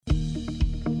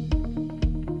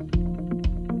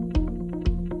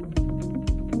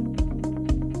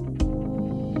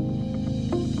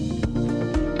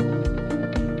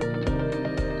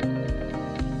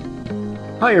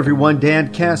Hi everyone,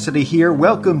 Dan Cassidy here.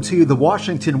 Welcome to the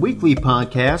Washington Weekly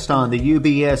Podcast on the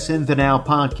UBS In the Now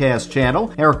podcast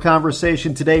channel. Our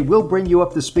conversation today will bring you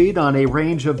up to speed on a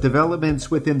range of developments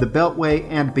within the Beltway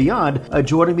and beyond.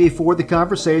 Joining me for the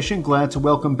conversation, glad to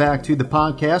welcome back to the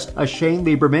podcast, Shane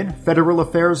Lieberman, Federal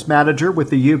Affairs Manager with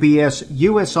the UBS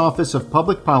U.S. Office of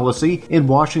Public Policy in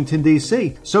Washington,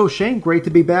 D.C. So Shane, great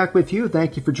to be back with you.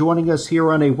 Thank you for joining us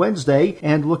here on a Wednesday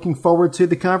and looking forward to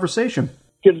the conversation.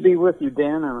 Good to be with you,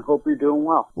 Dan, and I hope you're doing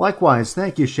well. Likewise.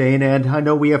 Thank you, Shane. And I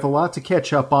know we have a lot to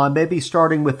catch up on, maybe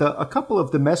starting with a couple of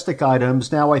domestic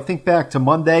items. Now, I think back to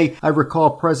Monday, I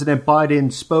recall President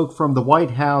Biden spoke from the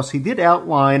White House. He did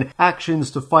outline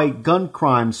actions to fight gun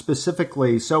crime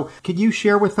specifically. So can you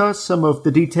share with us some of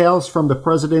the details from the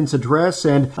president's address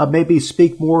and maybe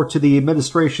speak more to the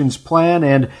administration's plan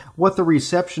and what the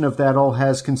reception of that all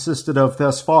has consisted of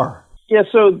thus far? Yeah,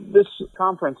 so this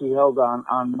conference he held on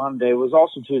Monday was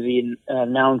also to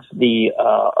announce the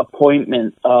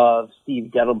appointment of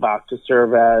Steve Dettelbach to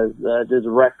serve as the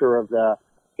director of the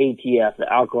ATF,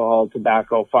 the Alcohol,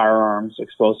 Tobacco, Firearms,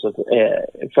 Explosive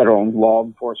Federal Law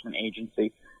Enforcement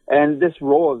Agency. And this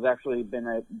role has actually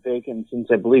been vacant since,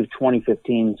 I believe,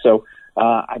 2015. So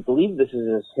I believe this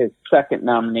is his second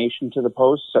nomination to the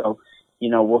post. So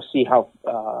we'll see how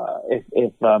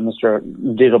if Mr.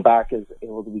 Dettelbach is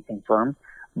able to be confirmed.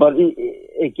 But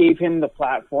it gave him the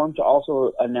platform to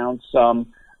also announce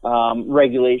some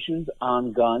regulations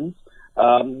on guns.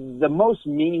 The most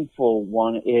meaningful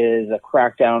one is a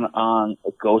crackdown on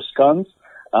ghost guns,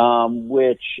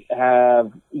 which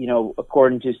have,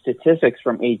 according to statistics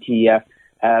from ATF,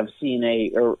 have seen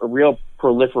a real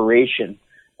proliferation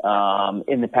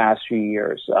in the past few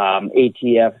years.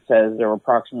 ATF says there were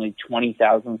approximately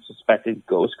 20,000 suspected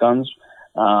ghost guns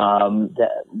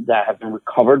that have been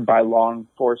recovered by law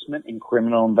enforcement in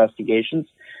criminal investigations.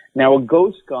 Now, a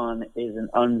ghost gun is an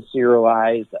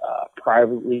unserialized,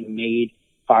 privately made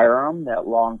firearm that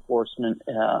law enforcement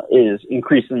is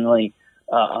increasingly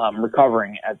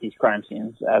recovering at these crime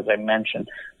scenes, as I mentioned.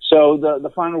 So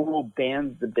the final rule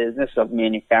bans the business of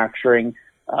manufacturing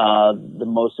the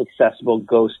most accessible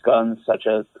ghost guns, such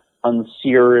as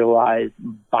unserialized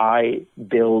buy,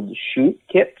 build, shoot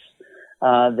kits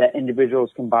that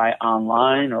individuals can buy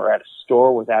online or at a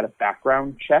store without a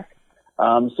background check.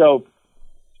 So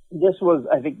this was,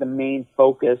 I think, the main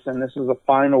focus, and this is a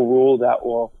final rule that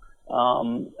will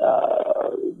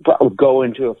go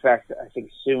into effect, I think,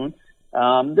 soon.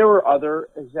 There were other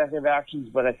executive actions,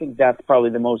 but I think that's probably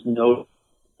the most notable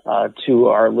to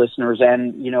our listeners.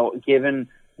 And, given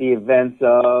the events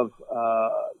of,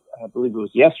 I believe it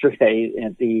was yesterday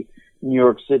at the New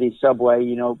York City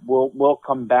subway, we'll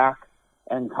come back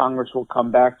and Congress will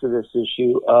come back to this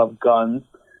issue of guns.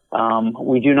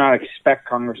 We do not expect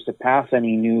Congress to pass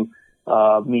any new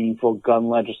meaningful gun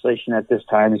legislation at this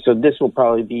time. So this will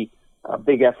probably be a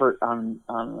big effort on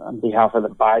behalf of the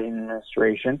Biden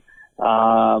administration.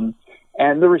 And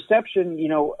the reception,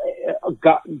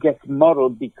 gets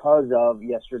muddled because of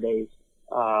yesterday's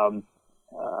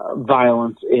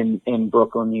violence in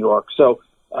Brooklyn, New York. So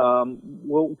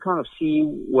we'll kind of see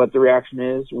what the reaction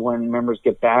is when members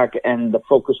get back, and the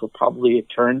focus will probably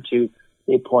turn to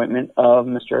the appointment of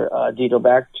Mr.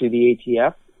 Dettelbach to the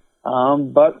ATF.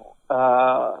 But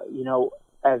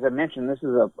as I mentioned, this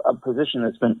is a position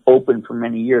that's been open for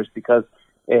many years because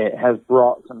it has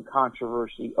brought some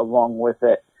controversy along with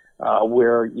it,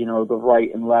 where, the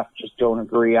right and left just don't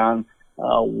agree on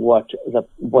what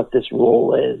this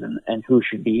role is and who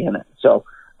should be in it. So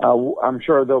I'm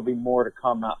sure there'll be more to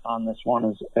come on this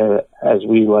one, as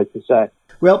we like to say.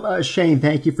 Well, Shane,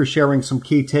 thank you for sharing some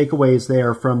key takeaways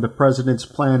there from the president's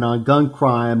plan on gun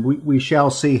crime. We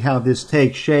shall see how this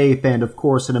takes shape, and of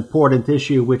course an important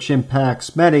issue which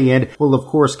impacts many, and we'll of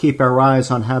course keep our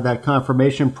eyes on how that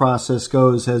confirmation process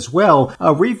goes as well.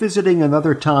 Revisiting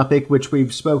another topic which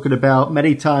we've spoken about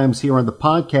many times here on the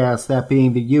podcast, that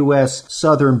being the U.S.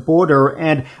 southern border,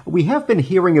 and we have been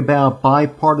hearing about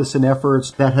bipartisan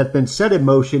efforts that have been set in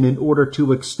motion in order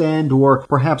to extend or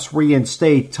perhaps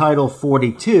reinstate Title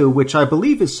 42, which I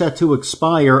believe is set to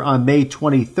expire on May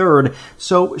 23rd.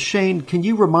 So, Shane, can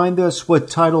you remind us what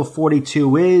Title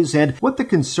 42 is and what the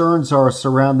concerns are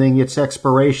surrounding its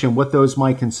expiration, what those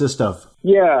might consist of?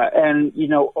 Yeah, and,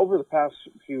 over the past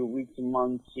few weeks and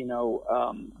months,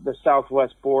 the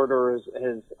southwest border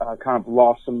has kind of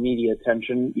lost some media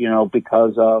attention,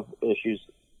 because of issues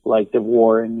like the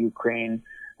war in Ukraine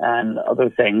and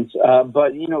other things.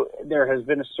 But there has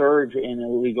been a surge in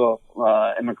illegal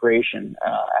immigration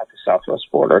at the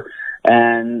southwest border,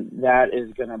 and that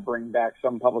is going to bring back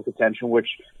some public attention, which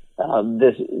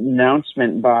this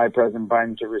announcement by President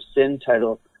Biden to rescind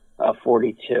Title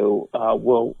 42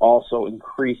 will also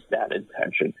increase that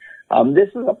intention. This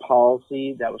is a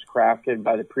policy that was crafted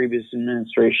by the previous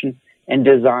administration and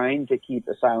designed to keep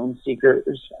asylum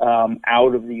seekers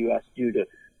out of the U.S. due to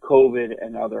COVID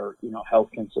and other, health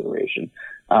considerations.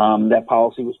 That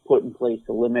policy was put in place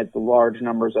to limit the large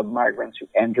numbers of migrants who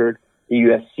entered the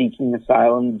U.S. seeking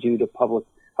asylum due to public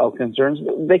health concerns.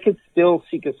 They could still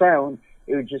seek asylum.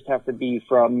 It would just have to be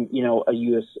from, a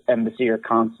U.S. embassy or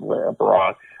consulate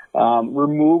abroad.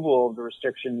 Removal of the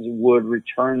restrictions would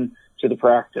return to the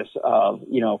practice of,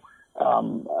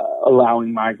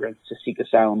 allowing migrants to seek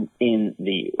asylum in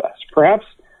the U.S. Perhaps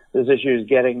this issue is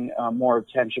getting more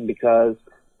attention because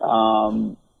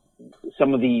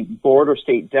some of the border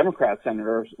state Democrat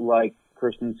senators like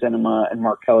Kyrsten Sinema and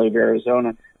Mark Kelly of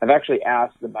Arizona have actually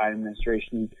asked the Biden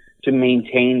administration to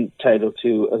maintain Title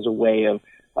II as a way of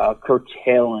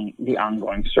curtailing the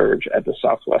ongoing surge at the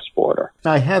southwest border.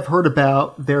 I have heard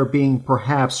about there being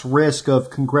perhaps risk of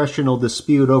congressional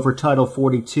dispute over Title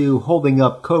 42 holding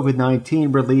up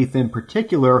COVID-19 relief in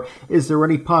particular. Is there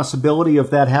any possibility of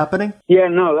that happening? Yeah,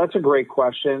 no, that's a great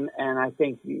question. And I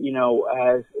think,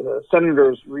 as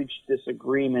senators reach this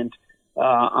agreement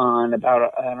on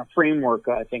a framework,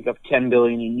 I think, of $10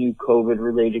 billion in new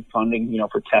COVID-related funding,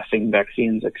 for testing,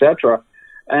 vaccines, et cetera.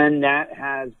 And that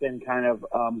has been kind of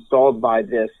stalled by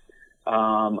this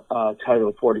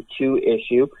Title 42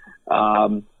 issue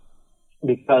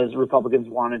because Republicans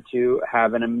wanted to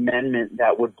have an amendment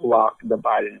that would block the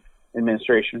Biden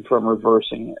administration from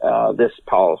reversing this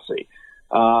policy.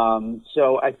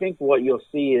 So I think what you'll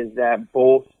see is that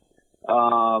both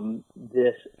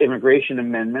this immigration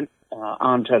amendment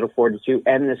on Title 42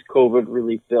 and this COVID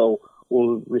relief bill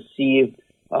will receive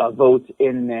votes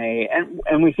in May,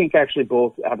 and we think actually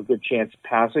both have a good chance of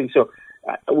passing. So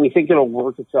we think it'll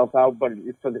work itself out, but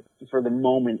for the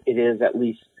moment, it is at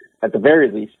the very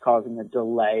least, causing a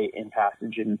delay in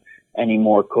passage in any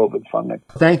more COVID funding.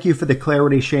 Thank you for the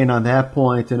clarity, Shane, on that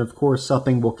point, and of course,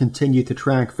 something we'll continue to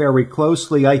track very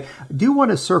closely. I do want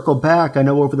to circle back. I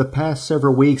know over the past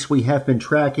several weeks, we have been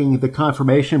tracking the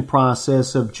confirmation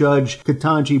process of Judge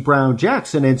Ketanji Brown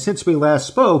Jackson, and since we last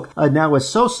spoke, now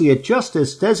Associate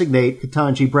Justice designate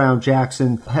Ketanji Brown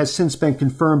Jackson has since been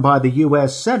confirmed by the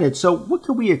U.S. Senate. So what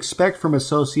can we expect from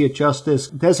Associate Justice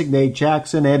designate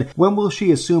Jackson, and when will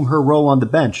she assume her role on the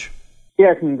bench?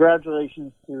 Yeah,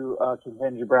 congratulations to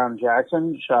Ketanji Brown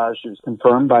Jackson. She was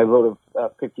confirmed by a vote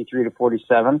of 53 to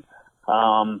 47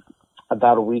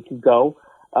 about a week ago.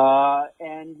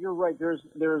 And you're right, there's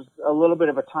a little bit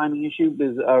of a timing issue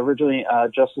because originally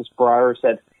Justice Breyer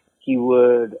said he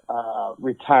would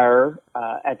retire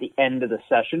at the end of the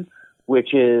session,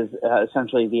 which is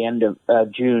essentially the end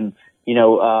of June.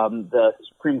 The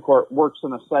Supreme Court works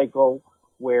in a cycle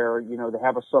where, they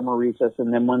have a summer recess,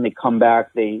 and then when they come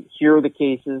back, they hear the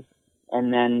cases,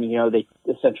 and then, they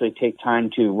essentially take time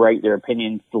to write their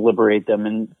opinions, deliberate them,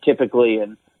 and typically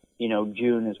in,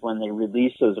 June is when they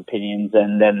release those opinions,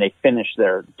 and then they finish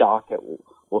their docket,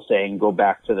 we'll say, and go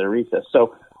back to their recess.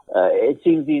 So it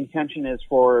seems the intention is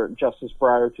for Justice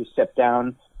Breyer to step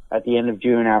down at the end of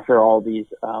June after all these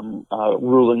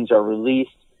rulings are released.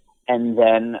 And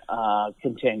then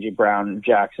Ketanji Brown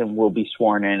Jackson will be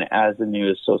sworn in as the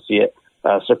new Associate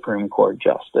Supreme Court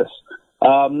Justice.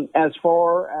 As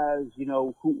far as,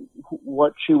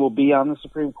 what she will be on the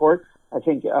Supreme Court, I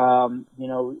think,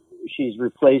 she's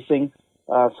replacing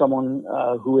someone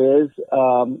who is,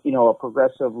 a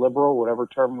progressive liberal, whatever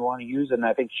term you want to use. And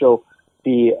I think she'll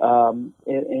be in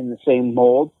the same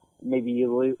mold, maybe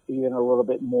even a little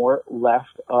bit more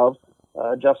left of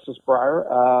Justice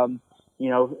Breyer.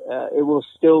 It will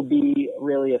still be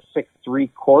really a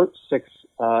 6-3 court, 6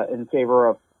 in favor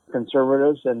of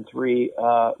conservatives and 3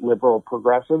 liberal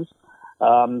progressives.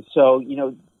 So,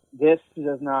 this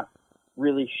does not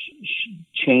really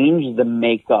change the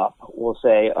makeup, we'll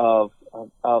say, of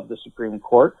the Supreme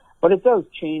Court, but it does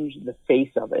change the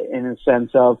face of it in a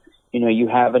sense of, you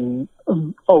have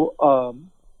a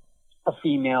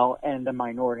female and a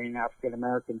minority and African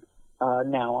American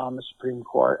now on the Supreme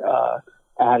Court,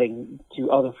 adding to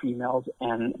other females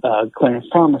and Clarence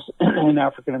Thomas, an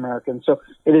African American. So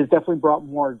it has definitely brought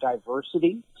more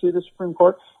diversity to the Supreme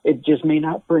Court. It just may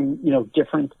not bring,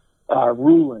 different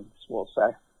rulings, we'll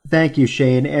say. Thank you,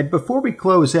 Shane. And before we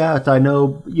close out, I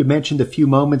know you mentioned a few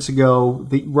moments ago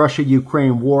the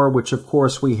Russia-Ukraine war, which of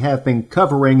course we have been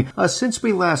covering. Since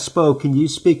we last spoke, can you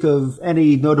speak of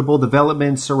any notable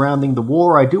developments surrounding the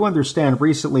war? I do understand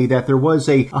recently that there was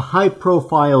a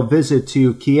high-profile visit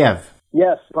to Kiev.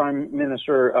 Yes, Prime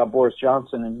Minister Boris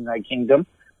Johnson in the United Kingdom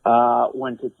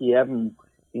went to Kiev, and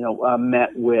met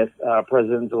with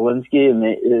President Zelensky, and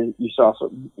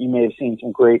you may have seen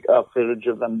some great footage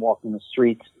of them walking the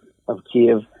streets of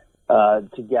Kiev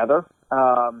together.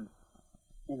 And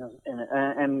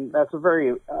that's a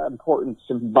very important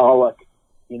symbolic,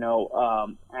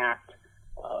 act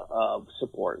of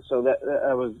support. So that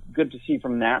was good to see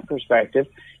from that perspective.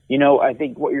 I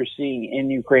think what you're seeing in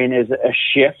Ukraine is a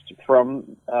shift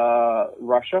from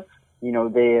Russia.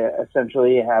 They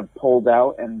essentially have pulled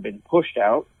out and been pushed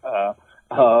out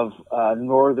of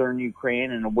northern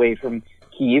Ukraine and away from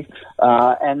Kyiv,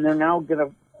 and they're now going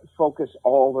to focus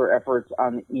all their efforts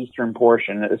on the eastern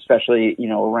portion, especially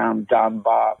around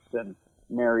Donbass and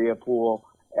Mariupol,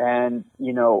 and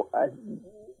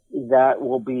that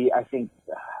will be, I think,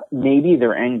 maybe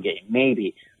their end game.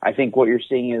 Maybe I think what you're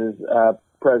seeing is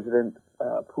President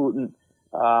Putin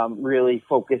really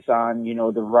focus on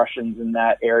the Russians in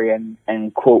that area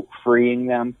and quote freeing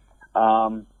them.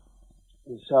 So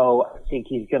I think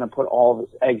he's going to put all of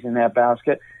his eggs in that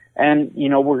basket, and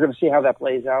we're going to see how that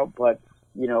plays out. But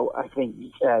I think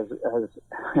as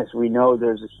we know,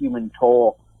 there's a human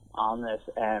toll on this,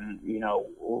 and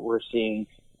we're seeing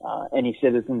any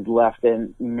citizens left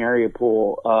in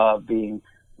Mariupol being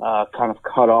kind of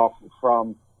cut off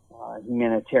from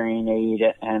humanitarian aid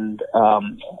and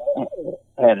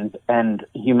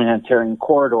humanitarian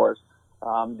corridors.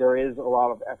 There is a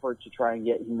lot of effort to try and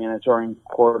get humanitarian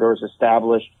corridors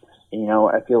established.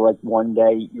 I feel like one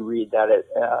day you read that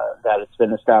it's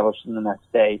been established, and the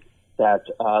next day that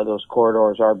those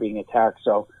corridors are being attacked.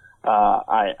 So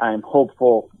I'm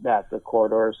hopeful that the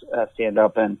corridors stand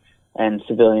up and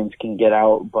civilians can get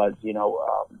out. But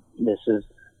this has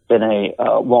been a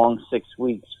long 6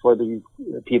 weeks for the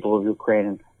people of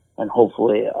Ukraine, and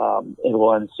hopefully it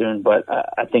will end soon. But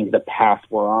I think the path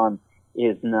we're on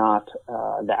is not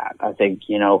that. I think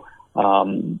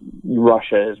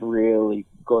Russia is really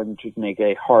going to make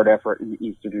a hard effort in the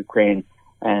east of Ukraine,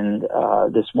 and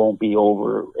this won't be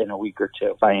over in a week or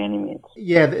two by any means.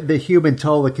 Yeah, the human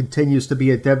toll that continues to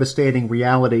be a devastating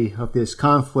reality of this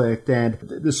conflict. And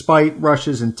despite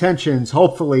Russia's intentions,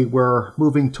 hopefully we're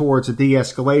moving towards a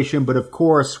de-escalation. But of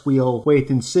course, we'll wait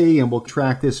and see, and we'll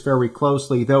track this very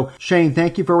closely. Though, Shane,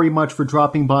 thank you very much for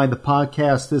dropping by the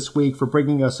podcast this week, for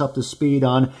bringing us up to speed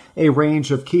on a range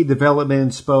of key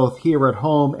developments, both here at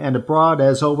home and abroad.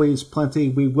 As always, plenty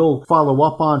we will follow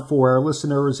up on for our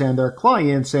listeners and their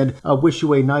clients. And wish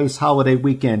you a nice holiday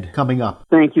weekend coming up.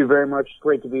 Thank you very much.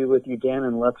 Great to be with you, Dan,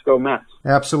 and let's go Mets.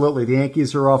 Absolutely. The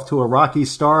Yankees are off to a rocky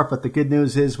start, but the good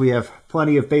news is we have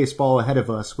plenty of baseball ahead of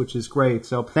us, which is great.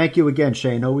 So thank you again,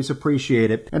 Shane. Always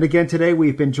appreciate it. And again, today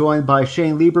we've been joined by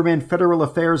Shane Lieberman, Federal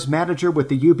Affairs Manager with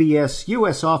the UBS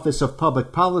U.S. Office of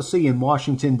Public Policy in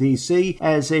Washington, D.C.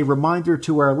 As a reminder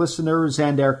to our listeners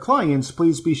and our clients,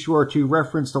 please be sure to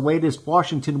reference the latest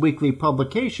Washington Weekly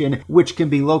publication, which can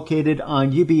be located on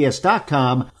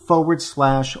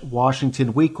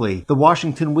ubs.com/Washington Weekly. The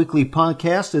Washington Weekly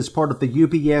podcast is part of the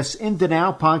UBS In the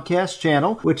Now podcast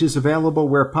channel, which is available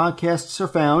where podcasts are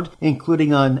found,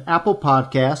 including on Apple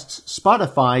Podcasts,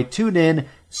 Spotify, TuneIn,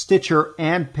 Stitcher,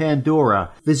 and Pandora.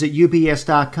 Visit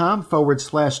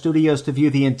ubs.com/studios to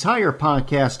view the entire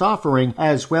podcast offering,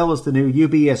 as well as the new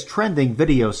UBS Trending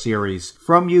video series.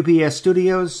 From UBS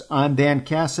Studios, I'm Dan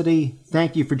Cassidy.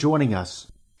 Thank you for joining us.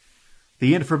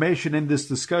 The information in this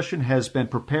discussion has been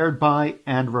prepared by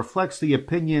and reflects the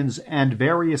opinions and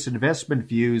various investment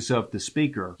views of the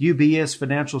speaker. UBS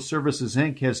Financial Services,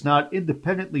 Inc. has not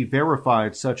independently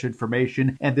verified such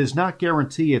information and does not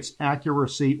guarantee its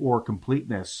accuracy or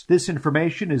completeness. This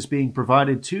information is being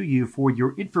provided to you for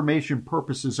your information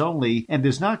purposes only and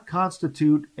does not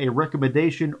constitute a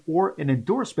recommendation or an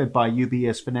endorsement by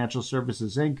UBS Financial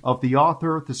Services, Inc. of the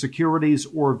author, the securities,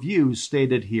 or views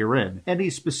stated herein.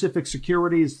 Any specific securities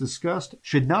discussed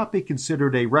should not be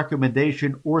considered a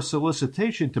recommendation or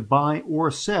solicitation to buy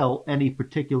or sell any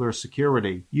particular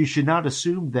security. You should not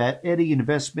assume that any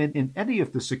investment in any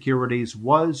of the securities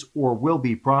was or will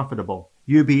be profitable.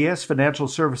 UBS Financial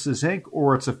Services, Inc.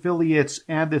 or its affiliates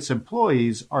and its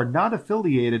employees are not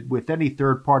affiliated with any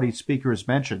third-party speakers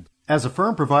mentioned. As a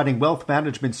firm providing wealth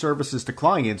management services to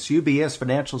clients, UBS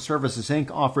Financial Services,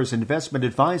 Inc. offers investment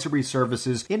advisory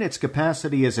services in its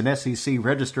capacity as an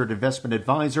SEC-registered investment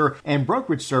advisor and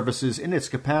brokerage services in its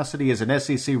capacity as an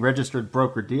SEC-registered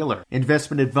broker-dealer.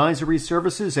 Investment advisory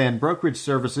services and brokerage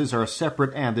services are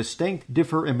separate and distinct,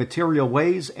 differ in material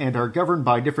ways, and are governed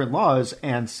by different laws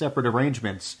and separate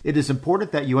arrangements. It is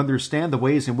important that you understand the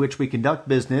ways in which we conduct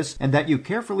business and that you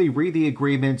carefully read the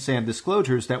agreements and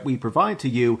disclosures that we provide to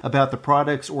you about the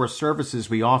products or services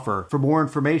we offer. For more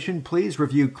information, please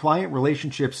review Client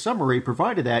Relationship Summary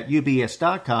provided at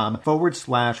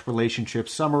ubs.com/relationship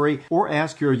summary or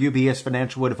ask your UBS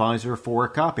financial advisor for a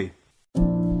copy.